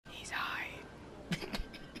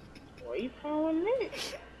you following me?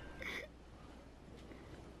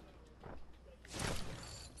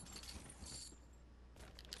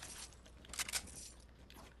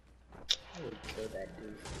 I would kill that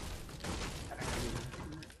dude.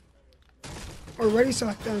 Or why do you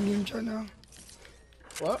sound like that in game chat now?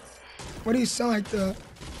 What? Why do you sound like that?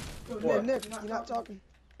 What? Nick, you're not talking.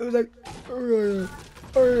 It was like,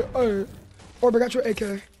 Orb, I got your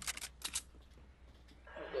AK.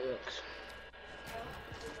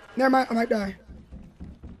 Never mind, I might die.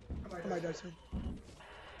 I might die too.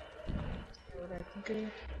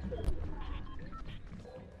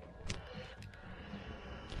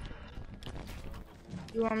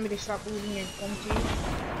 You want me to stop losing and come to you?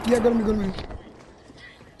 Yeah, go to me, go to me.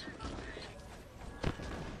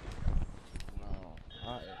 No, I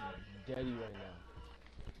am daddy right now.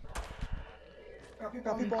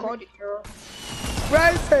 Got people on Called me. it, girl. What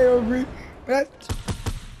I say, Aubrey? What?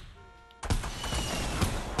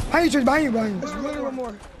 Behind you, Trish, behind you. There's literally one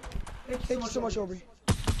more. Thank you so much, Aubrey.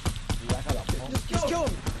 Dude, I got a pump. Just kill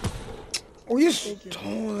him. Oh, you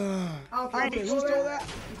stole that. Okay, who stole that?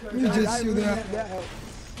 You just stole really that. That helped.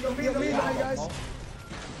 Yo, me behind guys.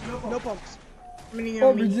 No pumps.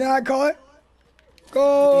 Aubrey, did I call it?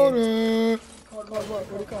 Call it. Call what? What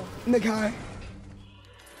do you call? Nick, hi.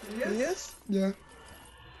 Yes? Yeah.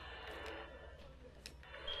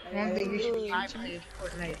 I don't think you should try playing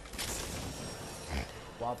Fortnite.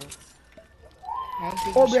 Whopper? I don't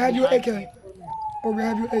think Aubrey, you have should you try AK? playing Fortnite. Aubrey,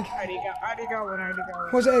 have you AK? I already got one.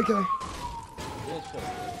 What's the AK? Yeah, it's good.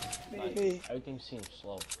 Like, Hey. everything seems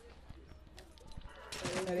slow.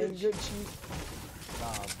 That ain't good, chief.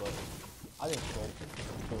 Nah, but I just don't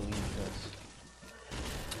believe this.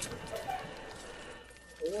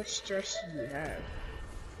 What stress do you have?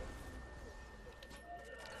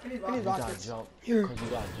 I need You gotta rockets. jump. Here. Cause you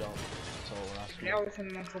gotta jump. So when I That smoke, was a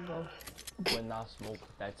month ago.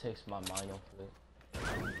 that takes my mind off of it.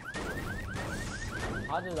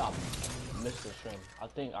 How did I miss the stream? I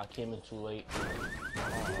think I came in too late. I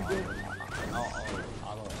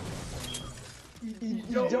don't You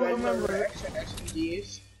don't remember it.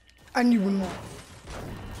 SMGs. I need one more.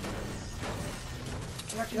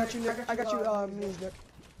 I got you, Nick. I got you, Mies, Nick.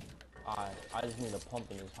 I just need a pump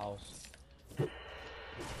in this house.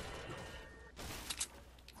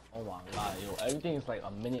 Oh my god, yo, everything is like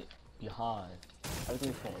a minute behind.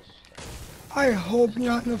 Everything's going. I hope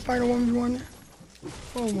you're not in the final 1v1.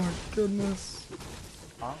 Oh my goodness.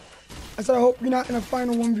 Huh? I said I hope you're not in the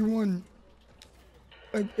final 1v1.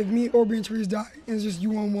 Like if me, Aubrey, and Therese die, and it's just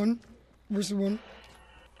you on 1 versus 1.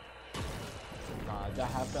 Nah, if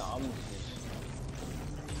that happened, I'm just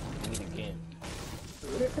leave the game.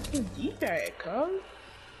 Where the SMG that, cuz?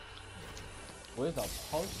 Where's the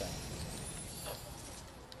punch at?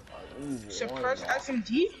 Suppress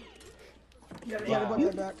SMG? Yeah, Yeah. put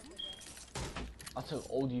that back. I took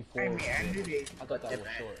OD4. I mean, I knew they I thought that put was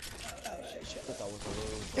that short. I thought that was a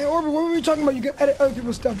little. Hey Aubrey, what were we talking about? You can edit other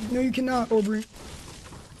people's stuff. No, you cannot, Aubrey.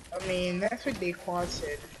 I mean, that's what they quad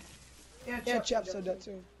said. Yeah, Chap said that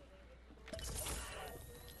too.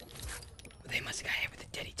 They must have got hit with a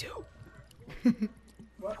teddy too.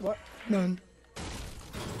 What? None.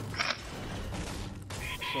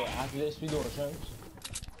 So after this, we doing turns?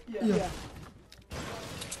 Yeah.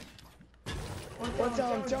 One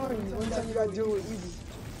time I'm telling you, one time you gotta deal with Ebu.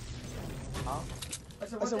 Huh? I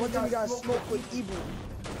said, one time you gotta smoke with Ebu.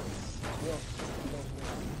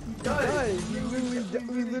 He does. We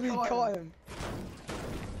literally caught him.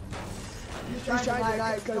 He's trying to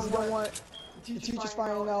deny it because he don't want the teachers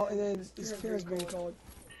finding out and then his parents being called.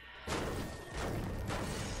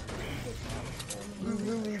 We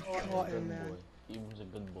literally caught him, man. He was a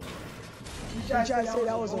good boy. He tried to say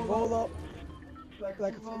that was a roll up, like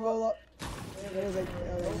a full roll up. And it was like,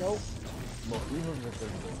 nope. But he was a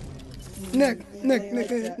good boy. Nick.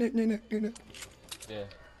 Yeah.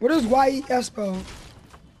 What does YES spell?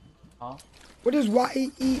 Huh? What does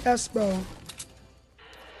YES spell?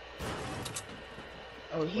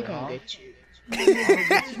 Oh, he gonna get you.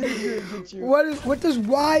 What does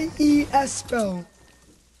YES spell?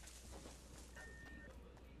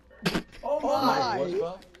 Oh my!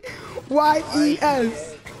 What, bro?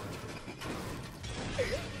 YES.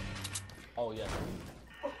 Oh, yeah.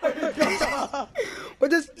 What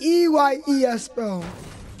does EYES spell?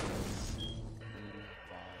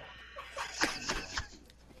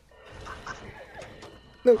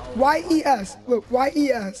 Look, YES. Look,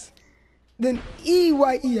 YES. Then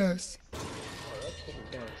EYES. Oh,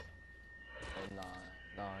 nah,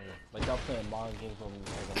 yeah. Like, y'all playing mind games on me.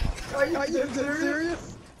 Are you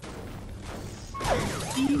serious?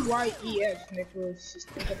 EYES, Nicholas. Just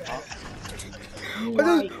think about it.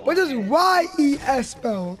 What does YES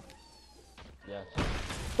spell?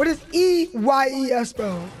 What is EYES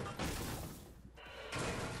spell?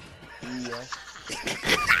 Yes.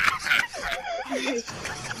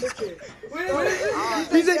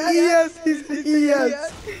 He said ES. He said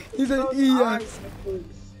ES. He said ES.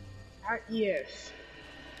 Not yes.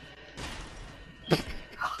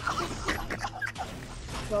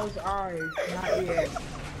 Those eyes, not yes.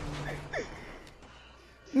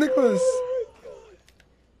 Nicholas.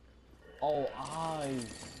 Oh, eyes.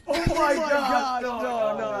 Oh my god. No.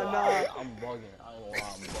 I'm bugging. I ain't gonna lie,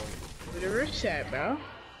 I'm bugging. Where the rich at, bro?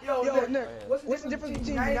 Yo, Nick, what's the difference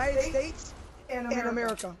between the United States and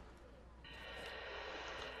America?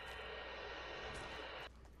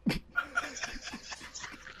 Wait,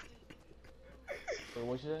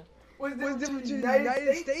 what you say? What's the difference between the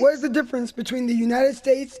United States What is the difference between the United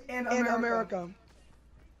States? and America?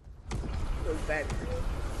 Go back.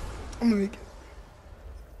 I'm gonna make it.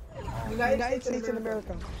 United States and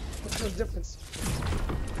America. What's the difference?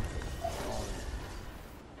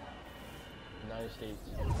 United States.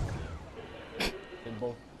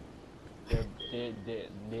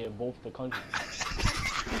 They're both the countries.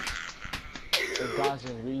 It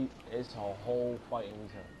doesn't read. It's a whole fighting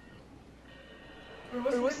return.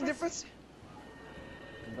 Wait, what's the difference?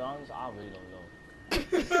 To be honest, I really don't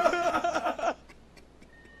know.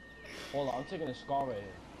 Hold on, I'm taking a scar right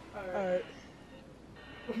here. Alright.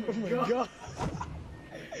 Oh my god.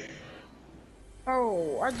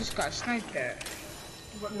 Oh, I just got sniped at.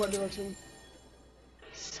 What direction?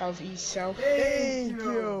 Southeast, south. Thank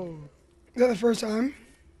you. Is that the first time?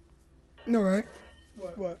 No, right?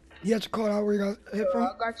 What? You have to call it out where you got hit I from?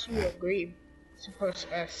 got you a grade. Supposed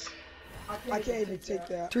S. I can't even take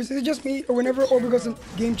that. Teresa, is it just me? Or whenever Orber goes in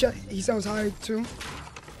game chat, he sounds high too?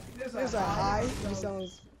 There's a high. He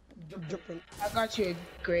sounds different. I got you a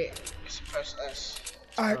grade. Supposed S.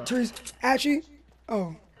 Alright, Teresa. Actually,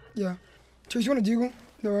 oh, yeah. Teresa, you want to deagle?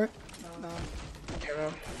 No, right? Nah.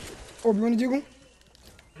 Hello. Orber, you want to deagle?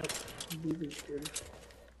 BB good.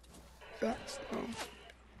 Facts. Oh.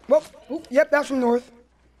 Well, oop, yep, that's from north.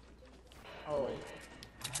 Oh,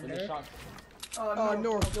 When the shot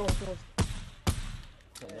North. to north,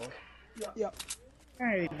 Yep. I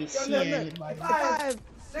don't really see Nick, anybody. if I have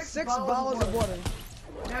 6 bottles of water,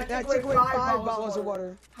 and I take away 5 bottles of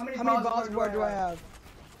water, how many bottles of water do I have?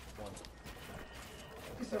 one.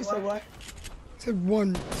 You said what? I said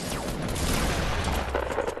one.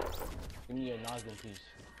 Give me a noggin piece.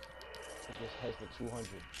 It just heads for 200.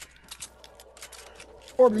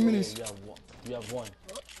 Orber, Yeah, minis. you have one. You have one.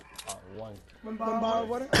 One. One bottle of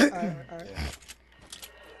water? Alright. Yeah.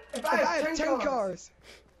 If I have 10 cars,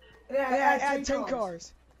 and then I add 10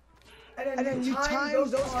 cars, and then you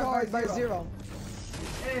times those cars by 0,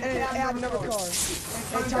 and then add another car,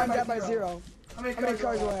 and times that by 0, how many cars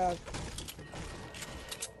do I have?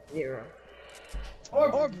 0.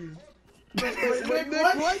 Aubrey. Wait,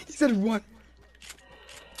 what? He said one.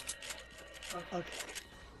 Okay.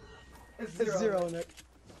 It's 0, Nick.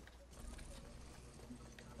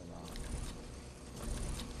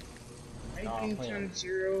 I think on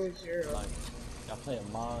 0, 0. Like, y'all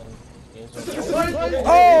playing mine.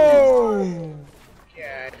 Oh!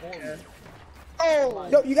 Yeah, okay. Oh!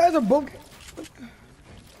 Yo, you guys are both.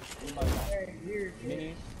 You're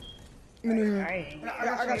Minis. Minnie. I ain't.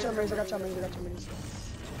 I got your minis.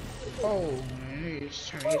 Oh, man, you're just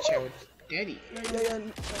trying to hit you with daddy. Yeah,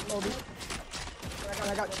 Aubrey.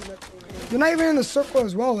 I got you, Nick. You're not even in the circle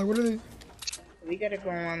as well. Like, what are they? We gotta go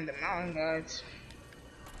on the mountain, guys.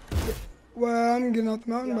 Well, I'm getting out the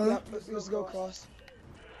mountain, brother. Yeah, let's go across.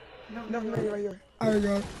 Never mind, right here. Alright,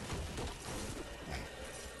 go.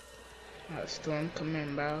 Oh, storm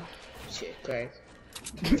coming, bro. Shit, guys.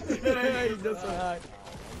 He does say hi.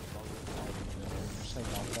 Just like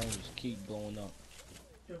my phone just keep blowing up.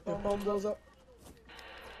 Your phone blows up.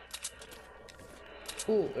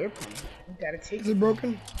 Ooh, airplane. You gotta take Is it. it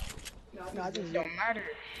broken? Nah, I just Don't matter.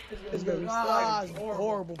 it's gonna be it's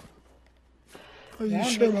horrible. Are you Yeah,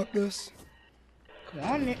 sure man. about this? Come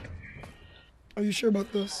on, Nick. Are you sure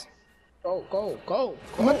about this? Go, go, go,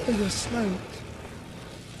 What go. is a sniped?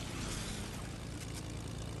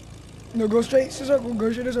 No, go straight to circle. Go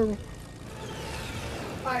straight to circle.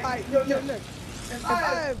 Alright, yo, Nick. If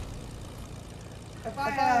I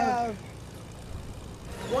have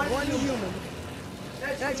one human,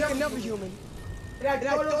 and I take another human, and I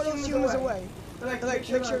throw those humans away, and like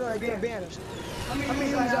make sure that I get banished. How many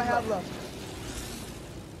humans do I have left?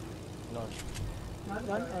 None.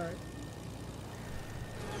 None? Alright.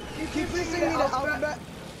 Can you please sing me the alphabet?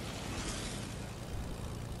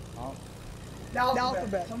 Huh? The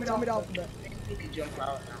alphabet. Tell me the alphabet. You can jump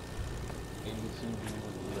out now. ABC.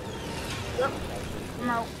 Yep. Come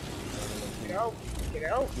out. Go. Get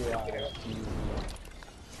out.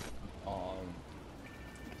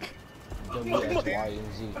 WSY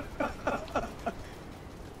and Z.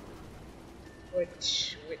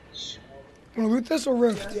 Which Wanna loot this or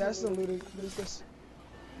rift? Yeah, I still looted. What is this?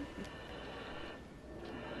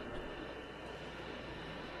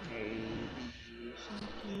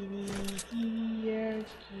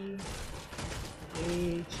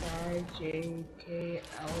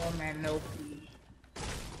 HIJKLMNOP.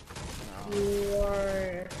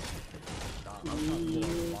 I'm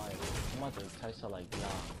about to text her like, nah.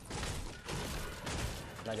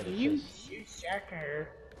 Not gonna You kiss. just jacking her.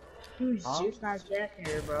 You just not jacking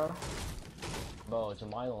her, bro. Bro,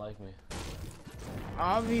 Jemai don't like me.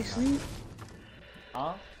 Obviously.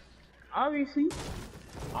 Huh? Obviously.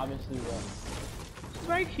 Obviously what? She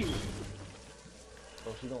likes you.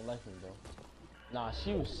 Bro, she don't like me though. Nah,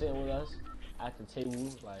 she was sitting with us at the table,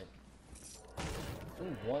 like, who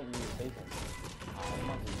want me to say something? I'm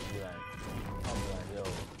about to be like, yo,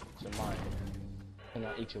 Jemai, can I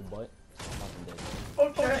eat your butt? I'm not dead.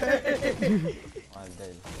 Okay. I'm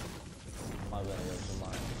dead. My bad, yo,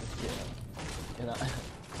 Jemai. Yeah. Can I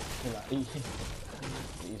eat?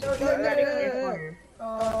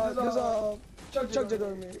 There's a chug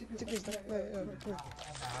over me. Take this thing.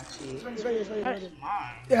 It's right here.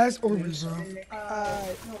 Yeah, that's Orbeez, bro.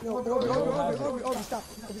 No, Obi, stop.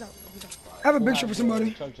 I have a big shield for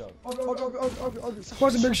somebody. Chug jug. Obi, stop.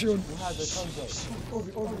 What's a big shield? Who has the chug jug?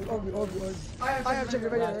 Obi. I have chug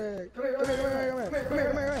right here. Come here.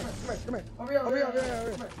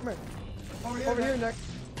 Over here, Nick.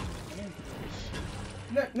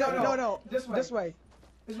 No. This way.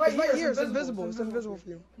 It's right here. It's invisible. It's invisible for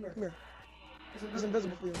you. Come here. It's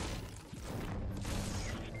invisible for you.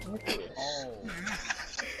 Oh.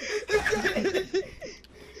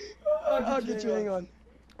 I'll get you. Hang on.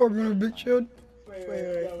 Orbeez, you want a big shield? Wait.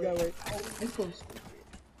 You gotta wait.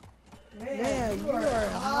 Man, you are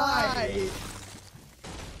high.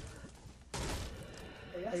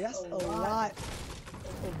 Hey, that's a lot.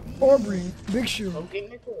 Orbeez, big shield. Get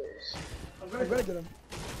Nicholas. I'm gonna get him.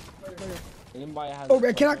 Anybody has Orbeez,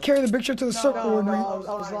 I cannot carry the big shield to the circle, No, Orbeez.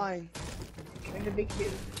 I was lying. And the big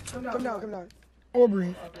kid. Come down.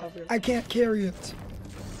 Orbeez, I can't carry it.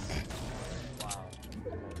 Wow.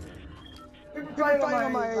 People fighting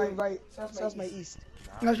on my right, so that's my east.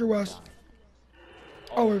 That's your west.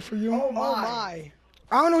 Oh, wait, for you? Oh my.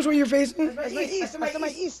 I don't know which one you're facing. That's my east. That's my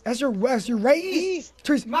east. That's your west. Your right east.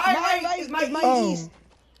 Teresa. My right is my east.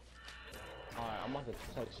 Alright, I'm about to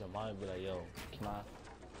text your mind and be like, yo, can I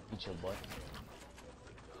eat your butt?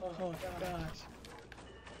 Oh gosh.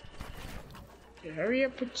 Dude, hurry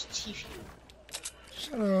up, put your teeth in.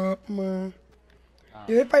 Shut up, man.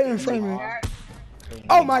 Yeah, they're fighting in front of me. That,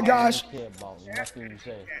 Oh my gosh. I don't care about nothing you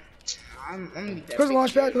say. I'm gonna need that. Where's the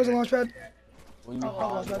launch pad? Where's the launch pad? When you hide,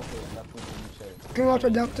 I don't care nothing you say. Can we launch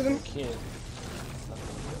pad down to them? Kid.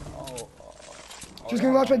 Just can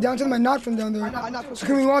we launch pad down to them? I knocked them down there. I knocked So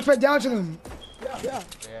can we launch pad down to them? Yeah.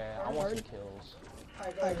 Yeah, I want some kills.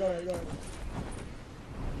 Alright, go ahead.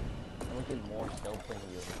 I'm gonna get more stealth than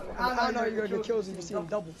you. I know you're gonna get kills if you see him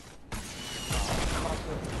double.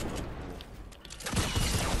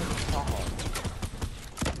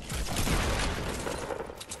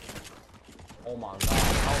 Oh my god.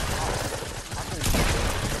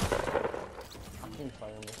 I can't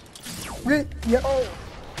find this. Okay, yep.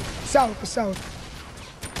 South. Oh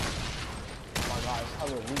my god, it's how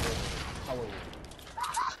we're leaving. How we're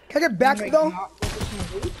Can I get back though?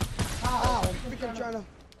 Ow, I'm trying to.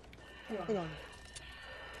 Hang on.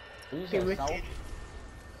 south?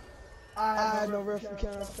 I no riff, we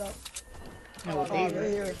can't stop. No, Oh, right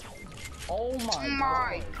here. Oh my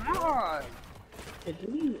my god. Hey,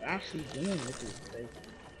 what are you actually doing with this thing?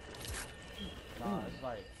 Nah, it's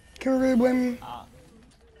like, Can we really blame me?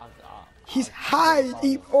 He's high.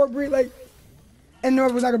 He Orbeez like. And no,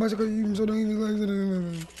 it was not a bicycle. So don't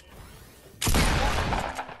even like.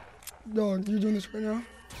 Dog, you're doing this right now.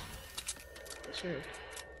 Sure.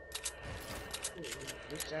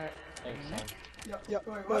 What's that? Yep.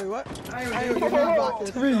 Wait, what? I ain't gonna rock this.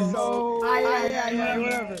 Three. So,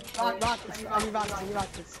 whatever.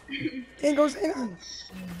 Rock this. Ain't gonna say nothing.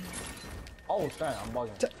 oh, sorry, I'm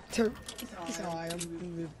bugging. That's how I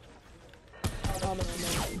am.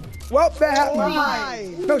 Well, that happened.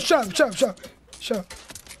 Why? No, shut up.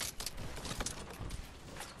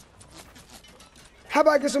 How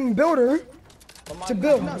about I get some builder to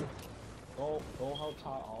build?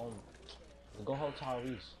 Go help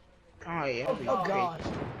Tyrese. Oh yeah. Oh gosh.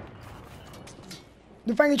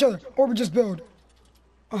 They're fighting each other. Orbeez, just build.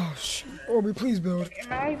 Oh shoot. Orbeez, please build.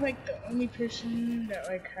 Am I like the only person that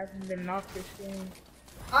like hasn't been knocked this game?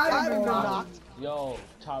 I've been knocked. Yo,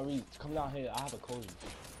 Tariq, come down here. I have a cozy.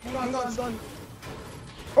 Hang on, son.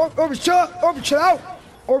 Orby, chill out. Orby, chill out.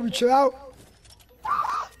 Orby, chill out.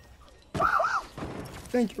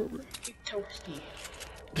 Thank you, Orby. Toasty.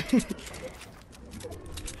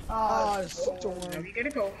 Storm. We gotta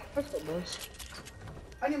go. Let's go, boys.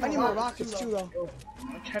 I need more rockets too, though.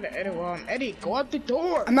 I'm trying to edit while I'm Eddie. Go out the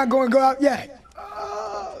door. I'm not going to go out yet.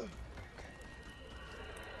 Are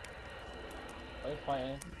you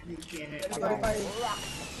fighting? You can't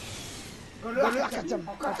Go look at them.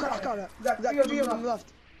 We got 3 of them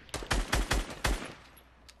left.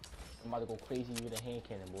 I'm about to go crazy with a hand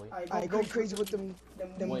cannon, boy. I go crazy with them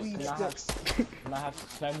Wait, weed can sticks. Can I have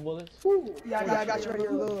sniper bullets? Yeah, I got you right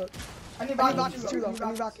here. Look. I need rockets too, though.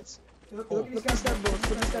 I need rockets. Look at sniper bullets.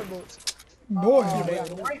 Look at sniper bullets. Boy.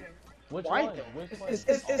 Which one? Which one? It's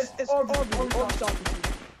Orby. Orby's talking to you.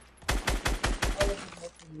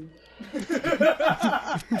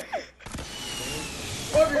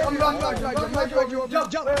 I'm not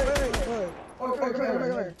jump. Come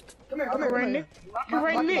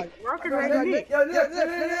here. Rocket Nick. Yo,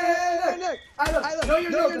 Nick. No,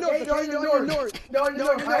 you're north.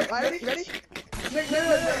 Ready? Nick, no.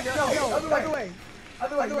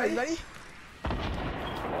 Other way. Ready?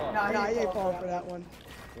 Nah, he ain't falling for that one.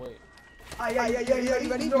 Wait. Yeah,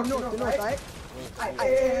 you ready? You're north, right?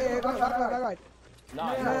 Hey, right.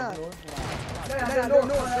 Nah. No.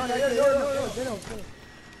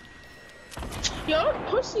 Yo,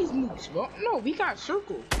 push these moves, bro. No, we got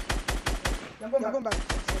circle. I'm going back.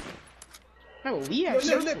 No, we have Yo,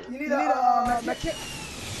 circle. Nick, you need a med kit.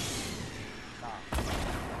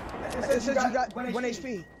 It says you got 1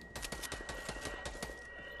 HP.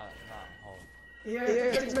 Hold. Yeah,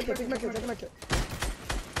 take a med kit.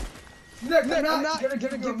 Nick, I'm not gonna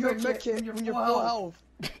give you a med kit when you're full health.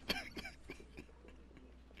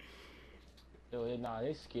 Yo, nah,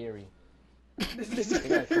 they scary.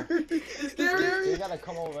 It's scary? They gotta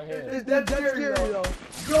come over here. That's scary though.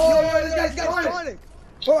 Yo, this guy's chronic.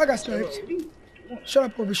 Oh, I got stripes. Shut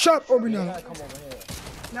up, Orby. Shut up, Orby They now. gotta come over here.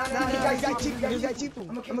 Nah, you got Tifu.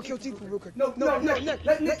 I'm gonna kill Tifu real quick. No, Nick.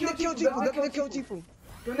 Let Nick kill Tifu. Let Nick kill Tifu.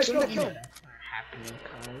 Nick, kill him.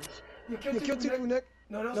 You kill Tifu, Nick.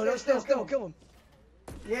 No, still kill him.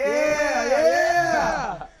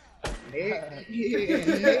 Yeah. Nick.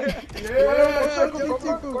 Kill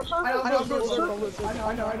Tifu. I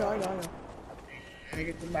know.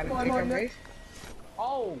 Niggas about to take a race.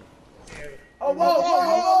 Oh!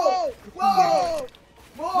 Whoa!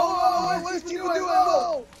 What is Tifu doing?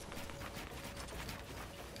 Whoa!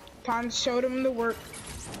 Time to show them the work.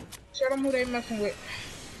 Show them who they messing with.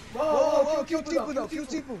 Whoa, kill Tifu though, kill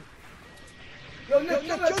Tifu. Yo, Nick,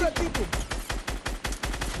 kill that Tifu.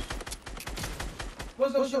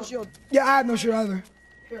 What's no shield? Yeah, I have no shield either.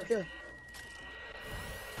 Here.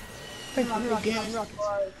 Thank you.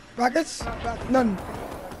 Rockets. Rockets? None.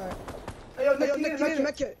 Hey, yo, Nick, you need a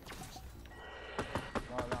med kit.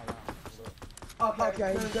 No.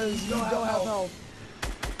 Okay, because you don't have health.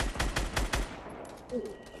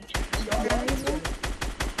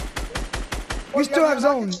 We still have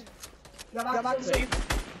zones.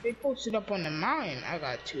 They posted up on the mountain. I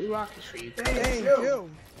got 2 rockets for you. Thank you.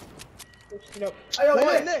 Posted up. Hey, yo,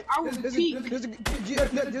 wait, Nick. I was peak. There's a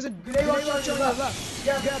grenade launcher on your left.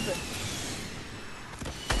 Grab it.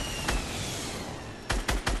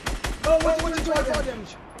 Oh, what's your total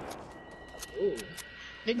damage?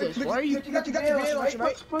 Niggas, why are you? You got the grenade launcher,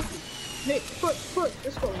 right? Nick, foot.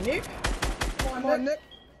 Let's go, Nick. Come on, Nick.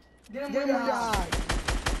 Get him with your eye.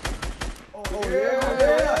 Oh,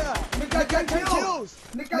 yeah. Nick got 10 kills.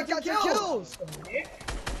 Nick got 10 kills. Nick.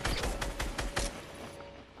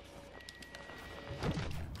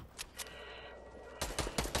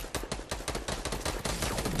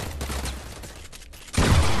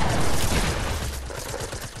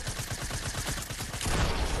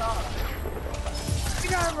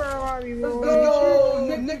 Let's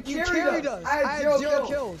go. Nick, you carried us. I had 0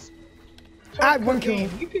 kills. I had 1 kill.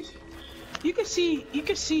 You can see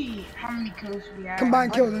how many kills we have.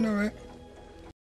 Combined kills, I know, right?